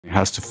It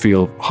has to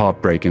feel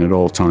heartbreaking at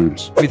all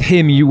times. With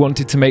him, you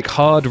wanted to make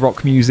hard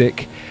rock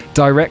music,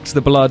 direct the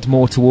blood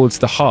more towards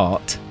the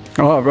heart.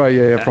 Oh, right,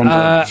 yeah,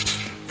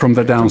 from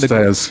the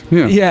downstairs.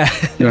 Yeah.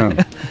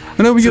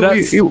 And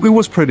it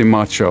was pretty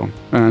macho,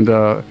 and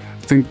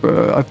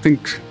I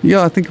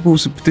think it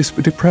was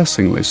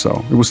depressingly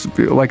so. It was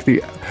like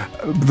the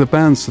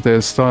bands,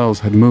 their styles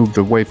had moved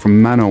away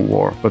from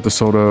Manowar, but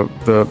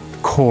the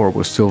core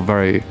was still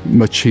very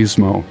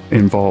machismo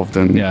involved,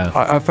 and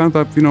I found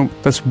that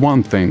that's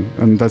one thing,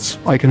 and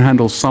I can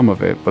handle some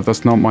of it, but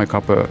that's not my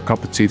cup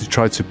of tea to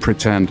try to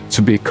pretend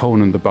to be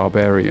Conan the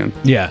Barbarian.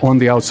 On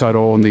the outside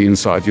or on the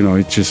inside,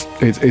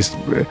 it's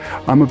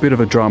I'm a bit of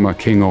a drama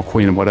king or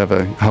queen,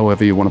 whatever,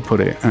 however you want to put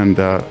it, and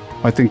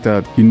I think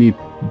that you need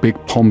big,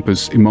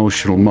 pompous,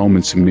 emotional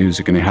moments in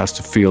music, and it has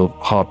to feel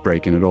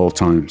heartbreaking at all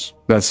times.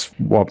 That's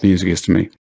what music is to me.